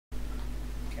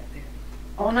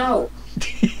Oh no!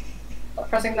 Stop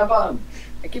pressing the button.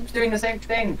 It keeps doing the same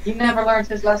thing. He never learns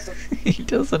his lesson. He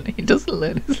doesn't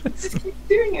learn his He just lesson. keeps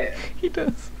doing it. He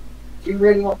does. Do you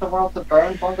really want the world to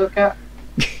burn, Bongo Cat?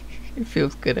 It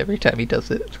feels good every time he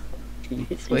does it.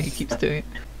 That's why he keeps doing it.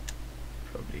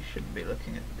 Probably shouldn't be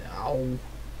looking at... Ow.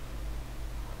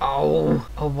 Oh.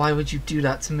 Oh, why would you do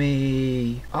that to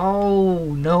me?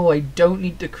 Oh, no, I don't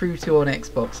need the Crew 2 on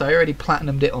Xbox. I already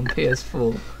platinumed it on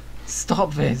PS4.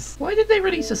 Stop this. Why did they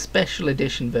release a special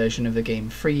edition version of the game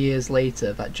 3 years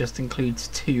later that just includes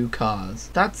 2 cars?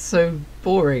 That's so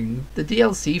boring. The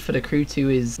DLC for the Crew 2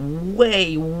 is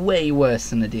way, way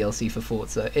worse than the DLC for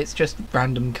Forza. It's just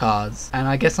random cars. And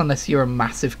I guess unless you're a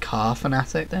massive car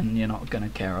fanatic, then you're not gonna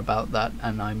care about that.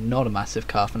 And I'm not a massive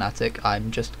car fanatic.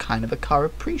 I'm just kind of a car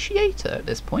appreciator at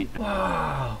this point.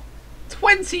 Wow.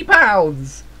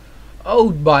 £20!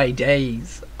 Oh my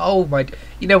days! Oh my!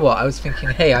 You know what? I was thinking,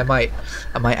 hey, I might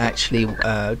actually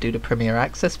do the Premiere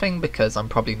Access thing because I'm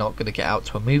probably not going to get out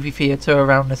to a movie theater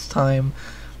around this time.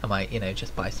 I might, you know,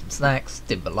 just buy some snacks,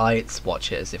 dim the lights,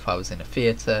 watch it as if I was in a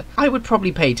theatre. I would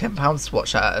probably pay £10 to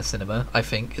watch that at a cinema. I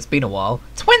think it's been a while.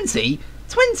 20.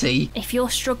 If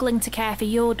you're struggling to care for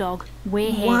your dog,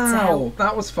 we're here to Wow, help.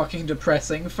 that was fucking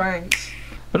depressing. Thanks.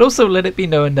 But also let it be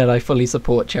known that I fully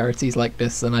support charities like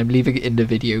this and I'm leaving it in the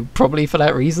video probably for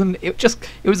that reason. It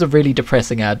was a really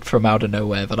depressing ad from out of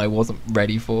nowhere that I wasn't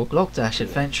ready for. Block Dash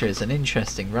Adventure is an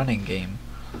interesting running game.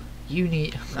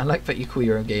 I like that you call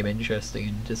your own game interesting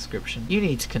in description. You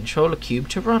need to control a cube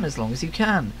to run as long as you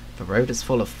can. The road is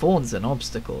full of thorns and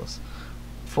obstacles.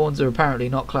 Thorns are apparently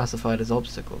not classified as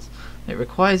obstacles. It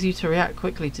requires you to react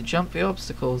quickly to jump the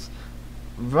obstacles.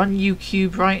 Run you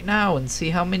cube right now and see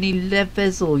how many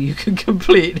levels you can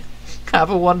complete. Have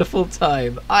a wonderful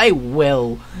time. I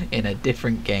will in a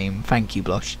different game. Thank you,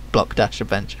 Block Dash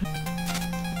Adventure.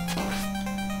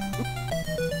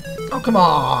 Oh, come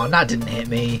on. That didn't hit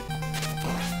me.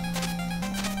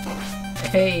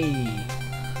 Hey.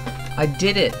 I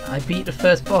did it. I beat the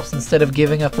first boss instead of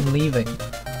giving up and leaving.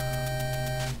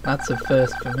 That's a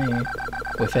first for me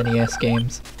with NES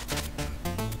games.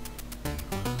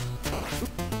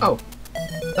 Oh.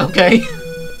 Okay.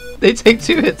 They take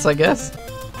 2 hits, I guess.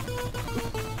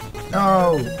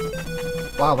 No.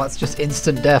 Wow, that's just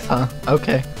instant death, huh?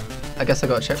 Okay. I guess I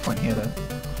got a checkpoint here, though.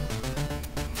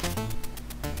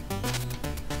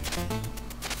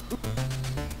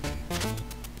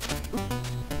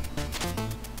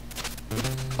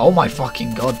 Oh my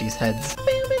fucking god, these heads.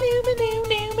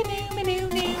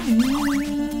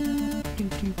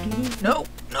 No,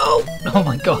 no! Oh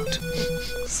my god.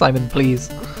 Simon, please.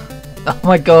 Oh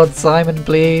my god, Simon,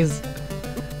 please.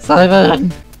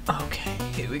 Simon! Okay,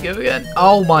 here we go again.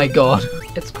 Oh my god.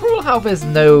 It's cruel how there's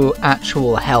no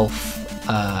actual health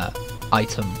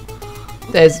item.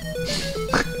 There's...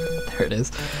 there it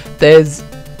is. There's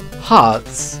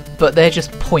hearts, but they're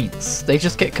just points. They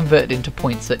just get converted into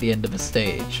points at the end of a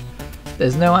stage.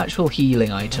 There's no actual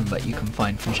healing item that you can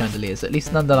find from chandeliers, at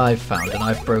least none that I've found, and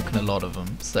I've broken a lot of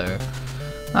them, so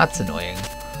that's annoying.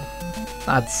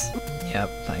 That's... yep,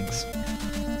 thanks.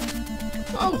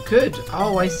 Oh, good.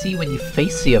 Oh, I see when you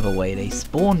face the other way, they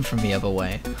spawn from the other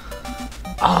way.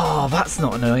 Oh, that's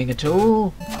not annoying at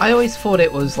all. I always thought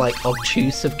it was like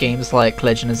obtuse of games like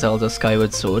Legend of Zelda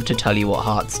Skyward Sword to tell you what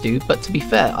hearts do, but to be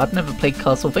fair, I've never played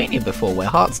Castlevania before where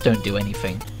hearts don't do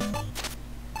anything.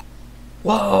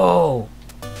 Whoa!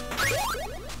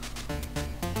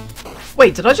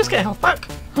 Wait, did I just get health back?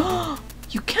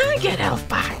 You can get health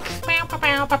back!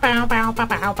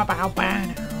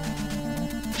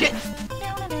 Shit!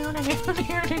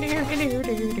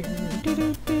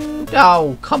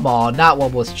 Oh, come on, that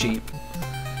one was cheap.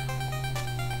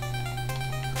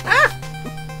 Ah!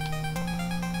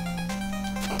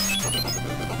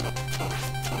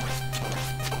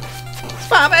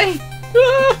 Spammy!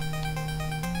 Ah!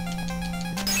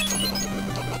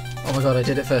 Oh my god, I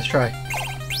did it first try.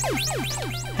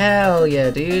 Hell yeah,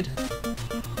 dude.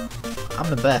 I'm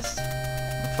the best.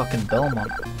 I'm fucking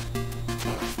Belmont.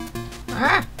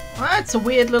 Ah! That's a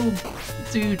weird little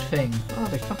dude thing. Oh,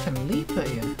 they fucking leap at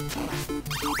you.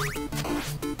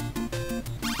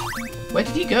 Where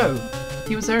did he go?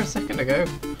 He was there a second ago.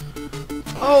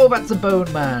 Oh, that's a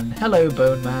Bone Man. Hello,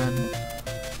 Bone Man.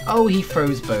 Oh, he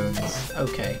throws bones.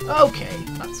 Okay. Okay,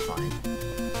 that's fine.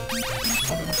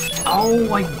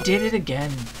 Oh, I did it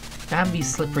again. Damn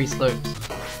these slippery slopes.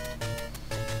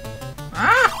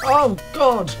 Ah! Oh,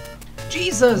 God!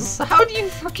 Jesus! How do you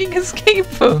fucking escape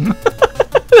them?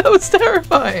 That was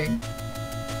terrifying.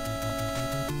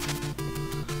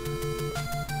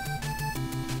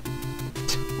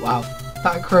 Wow.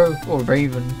 That crow, or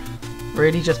raven,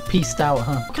 Really just pieced out,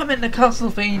 huh? Come in the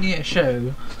Castlevania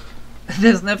show.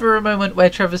 There's never a moment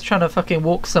where Trevor's trying to fucking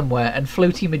walk somewhere and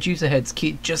floaty Medusa heads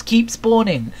just keep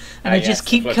spawning and they just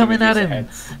keep coming at him.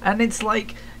 And it's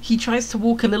like he tries to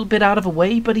walk a little bit out of the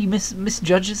way, but he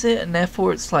misjudges it, and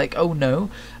therefore it's like, oh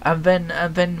no. And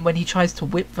then when he tries to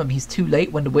whip them, he's too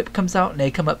late when the whip comes out and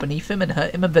they come up beneath him and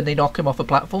hurt him, and then they knock him off a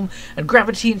platform, and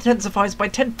gravity intensifies by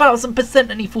 10,000%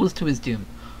 and he falls to his doom.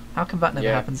 How come that never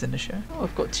happens in the show? Oh,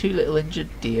 I've got 2 little injured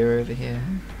deer over here.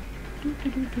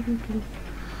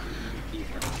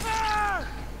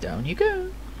 Down you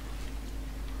go.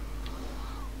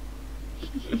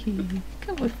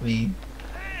 Come with me.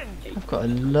 I've got a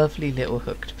lovely little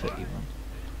hook to put you on.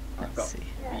 Let's see.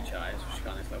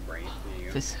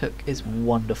 This hook is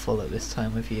wonderful at this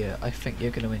time of year. I think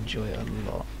you're going to enjoy it a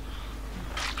lot.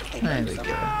 There we go.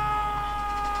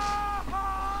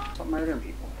 Stop murdering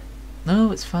people.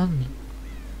 No, it's fun.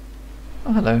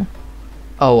 Oh, hello.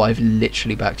 Oh, I've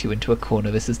literally backed you into a corner.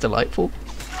 This is delightful.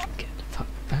 Get the fuck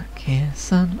back here,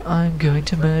 son. I'm going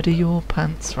to murder your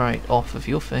pants right off of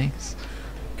your face.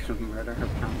 Gonna murder her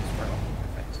pants right off of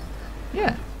her face.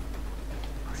 Yeah.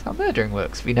 That's how murdering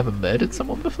works. Have you never murdered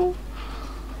someone before?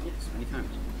 Yes, many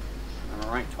times. I'm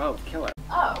a rank 12 killer.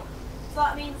 Oh, so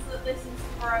that means that this is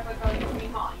forever going to be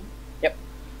mine? Yep.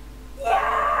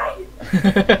 Yay!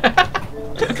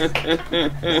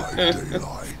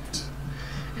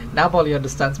 Now Molly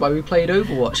understands why we played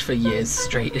Overwatch for years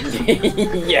straight.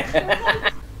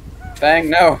 Yeah. Bang,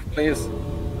 no, please.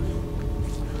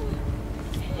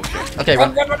 Okay,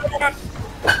 run. Run.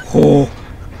 Oh.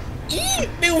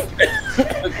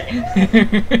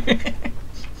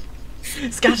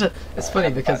 Scatter! It's funny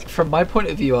because from my point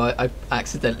of view, I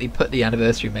accidentally put the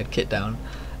anniversary med kit down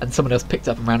and someone else picked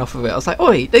up and ran off with it. I was like,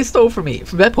 oi, they stole from me.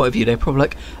 From their point of view, they're probably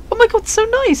like, oh my god, so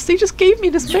nice, they just gave me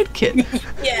this med kit.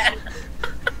 Yeah.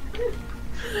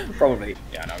 Probably.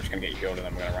 Yeah, no, I'm just gonna get you killed and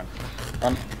then we're gonna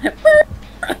run.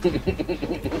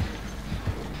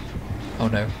 Oh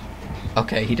no.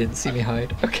 Okay, he didn't see me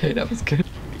hide. Okay, that was good.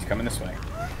 He's coming this way.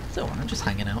 So I'm just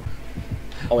hanging out.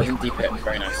 Oh, it's in deep pit.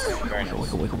 Very nice. Very nice. Oh,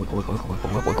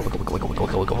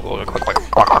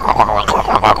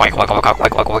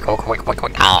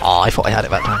 I thought I had it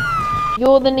that time.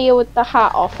 You're the Neo with the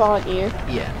hat off, aren't you?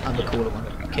 Yeah, I'm the cooler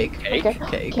one. Cake. Cake.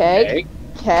 Okay. Cake. Cake.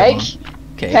 Cake.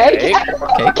 Cake.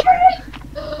 Cake.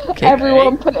 Cake.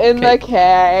 Everyone put in the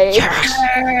cake.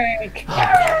 Cake.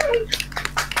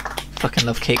 Fucking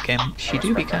love cake game. She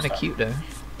do be kind of cute though.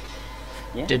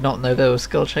 Yeah. Did not know there were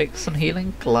skull shakes on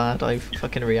healing. Glad I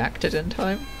fucking reacted in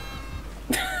time.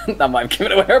 That might have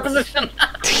given away her position.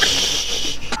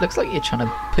 Looks like you're trying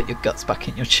to put your guts back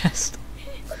in your chest.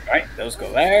 Right, those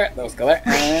go there,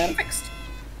 and fixed.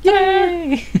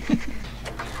 Yay!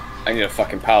 I need a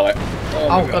fucking pallet.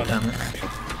 Oh god damn it.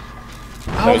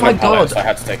 There Oh was my no pallet, god! so I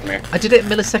had to take them here. I did it a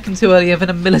millisecond too early and then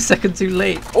a millisecond too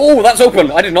late. Oh, that's open!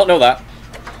 I did not know that.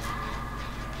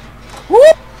 Woo!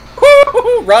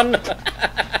 Run!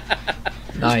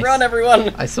 Nice. Run, everyone!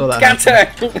 I saw that. Scatter!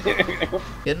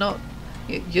 You're not.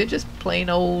 You're just plain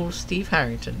old Steve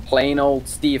Harrington. Plain old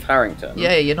Steve Harrington.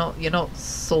 Yeah, you're not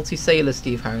salty sailor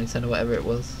Steve Harrington or whatever it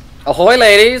was. Ahoy,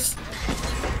 ladies!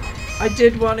 I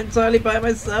did one entirely by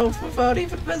myself without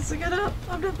even messing it up.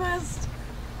 I'm the best.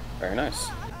 Very nice.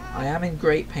 I am in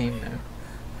great pain now.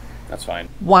 That's fine.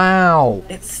 Wow.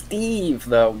 It's Steve,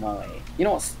 though, Molly. You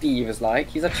know what Steve is like?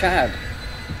 He's a Chad.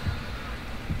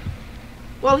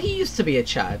 Well, he used to be a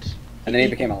Chad. And then he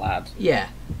became a lad. Yeah,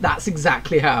 that's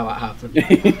exactly how it happened.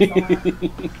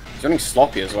 He's running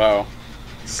sloppy as well.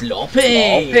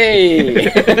 Sloppy! Sloppy!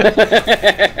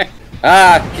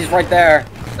 Ah, he's right there.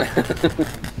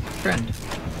 Friend.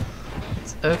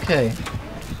 It's okay.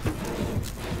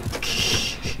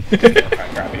 Try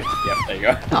and grab you. Yep, there you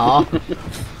go. Aw.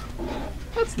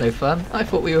 That's no fun. I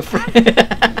thought we were friends.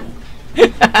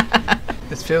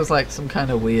 This feels like some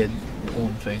kind of weird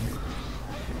porn thing.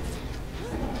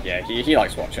 Yeah, he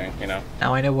likes watching, you know.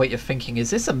 Now I know what you're thinking.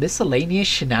 Is this a miscellaneous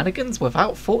shenanigans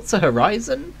without Forza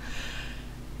Horizon?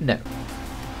 No.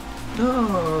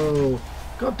 No.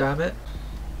 God damn it.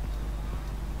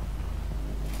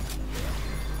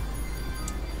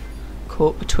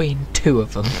 Caught between two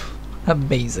of them.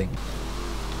 Amazing.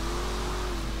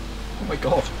 Oh my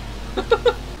god.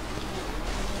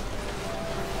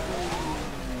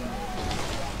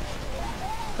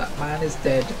 That man is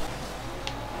dead.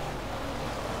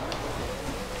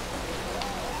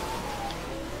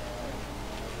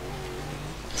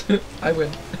 I win.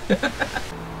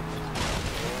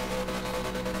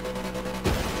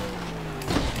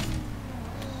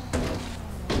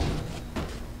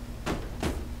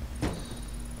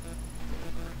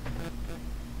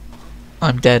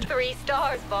 dead. 3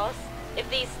 stars, boss. If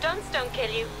these stunts don't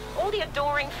kill you, all the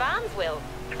adoring fans will.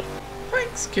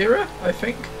 Thanks, Kira, I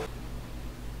think.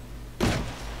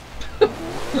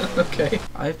 Okay.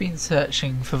 I've been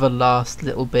searching for the last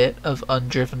little bit of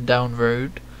undriven down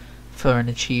road for an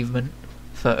achievement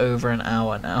for over an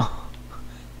hour now.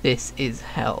 This is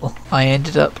hell. I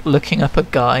ended up looking up a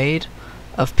guide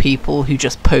of people who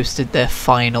just posted their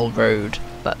final road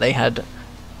that they had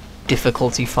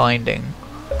difficulty finding.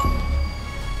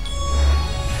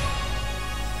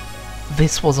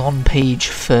 This was on page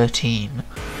 13.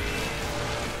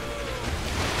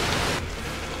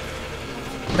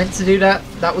 Meant to do that.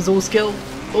 That was all skill.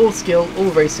 All skill,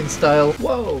 all racing style.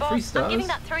 Whoa, Boss, 3 stars. I'm giving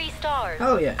that 3 stars.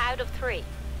 Hell yeah. Out of 3.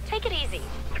 Take it easy.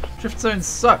 Drift zones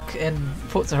suck in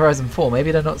Forza Horizon 4.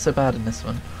 Maybe they're not so bad in this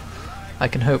one. I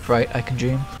can hope, right? I can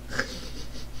dream.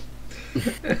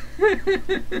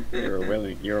 You're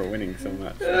winning so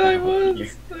much. I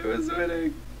was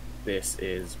winning. This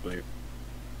is blue.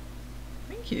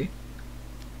 Thank you.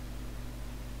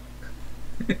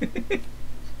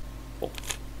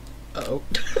 Uh-oh.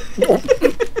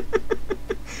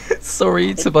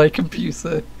 Sorry to my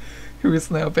computer, who is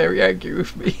now very angry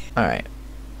with me. Alright.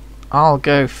 I'll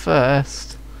go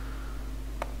first.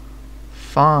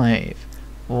 5.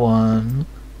 1,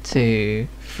 2,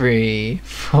 3,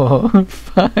 4,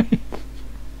 5.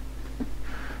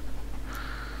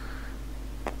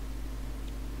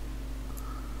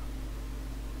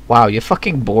 Wow, you're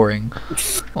fucking boring.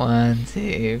 1,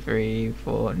 2, 3,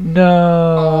 4. No!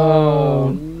 Oh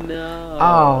no!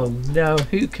 Oh no,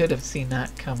 who could have seen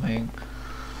that coming?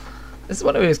 This is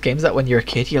one of those games that when you're a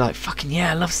kid, you're like, fucking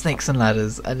yeah, I love snakes and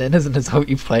ladders. And then as an adult,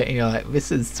 you play it and you're like,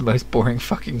 this is the most boring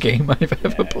fucking game I've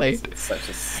ever played. It's such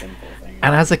a simple thing.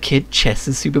 And as a kid, chess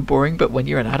is super boring, but when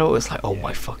you're an adult, it's like, oh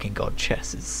my fucking god,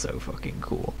 chess is so fucking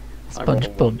cool. I rolled a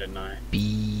one, SpongeBob didn't I?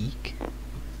 Beak.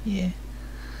 Yeah.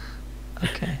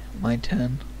 Okay, my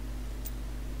turn.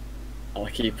 I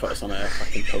like how you put us on a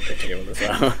fucking poker table as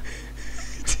well.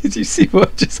 Did you see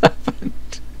what just happened?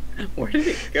 Where did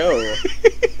it go?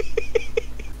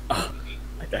 Oh,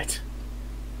 I died.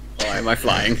 Why am I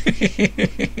flying?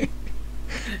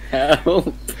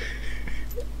 Help!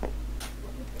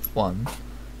 1.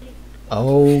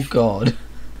 Oh god.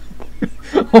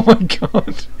 Oh my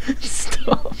god.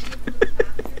 Stop.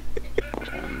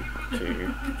 1,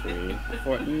 2, 3,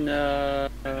 4. No.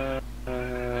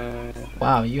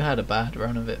 Wow, you had a bad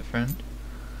run of it, friend.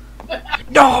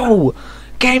 No!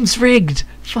 Game's rigged!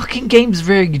 Fucking game's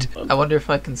rigged! I wonder if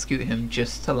I can scoot him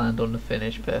just to land on the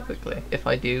finish perfectly. If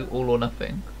I do all or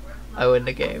nothing, I win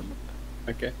the game.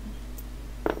 Okay.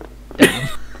 Damn.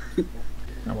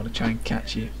 I want to try and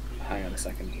catch you. Hang on a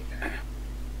second.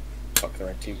 Fuck the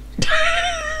red team.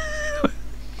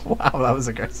 Wow, that was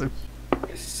aggressive.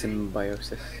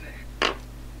 Symbiosis.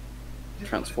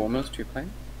 Transformers, 2 player?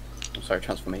 Oh, sorry,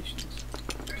 transformations.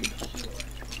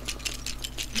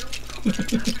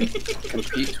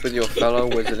 Compete with your fellow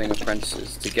wizarding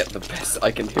apprentices to get the best.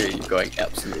 I can hear you going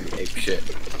absolutely apeshit.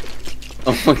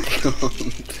 Oh my god.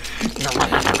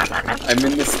 I'm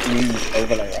in the Steam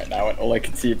overlay right now and all I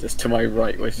can see just to my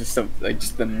right was just some, like,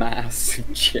 just the mass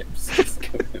of chips just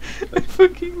going. I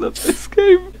fucking love this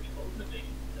game.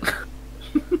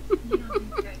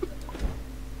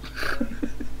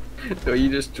 So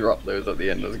you just drop those at the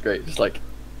end, that was great. Just like,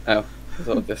 oh,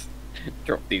 so I'll just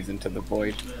drop these into the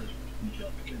void.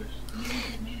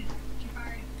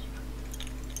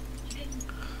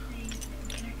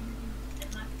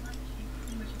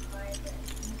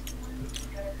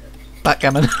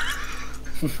 Backgammon.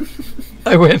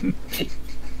 I win.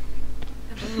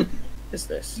 Is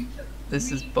this?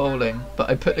 This is bowling, but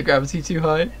I put the gravity too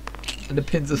high, and the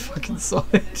pins are fucking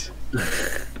solid.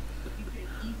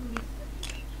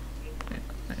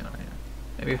 Hang on.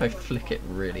 Maybe if I flick it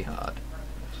really hard.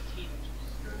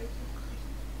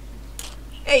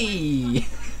 Hey!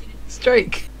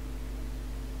 Strike!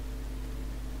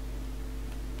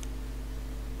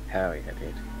 Hell yeah,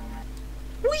 dude.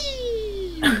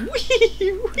 Whee!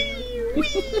 Whee! Whee!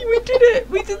 Whee! We did it!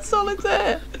 We did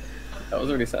solitaire! That was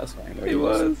really satisfying. It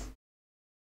was.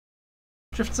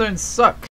 Drift zones suck.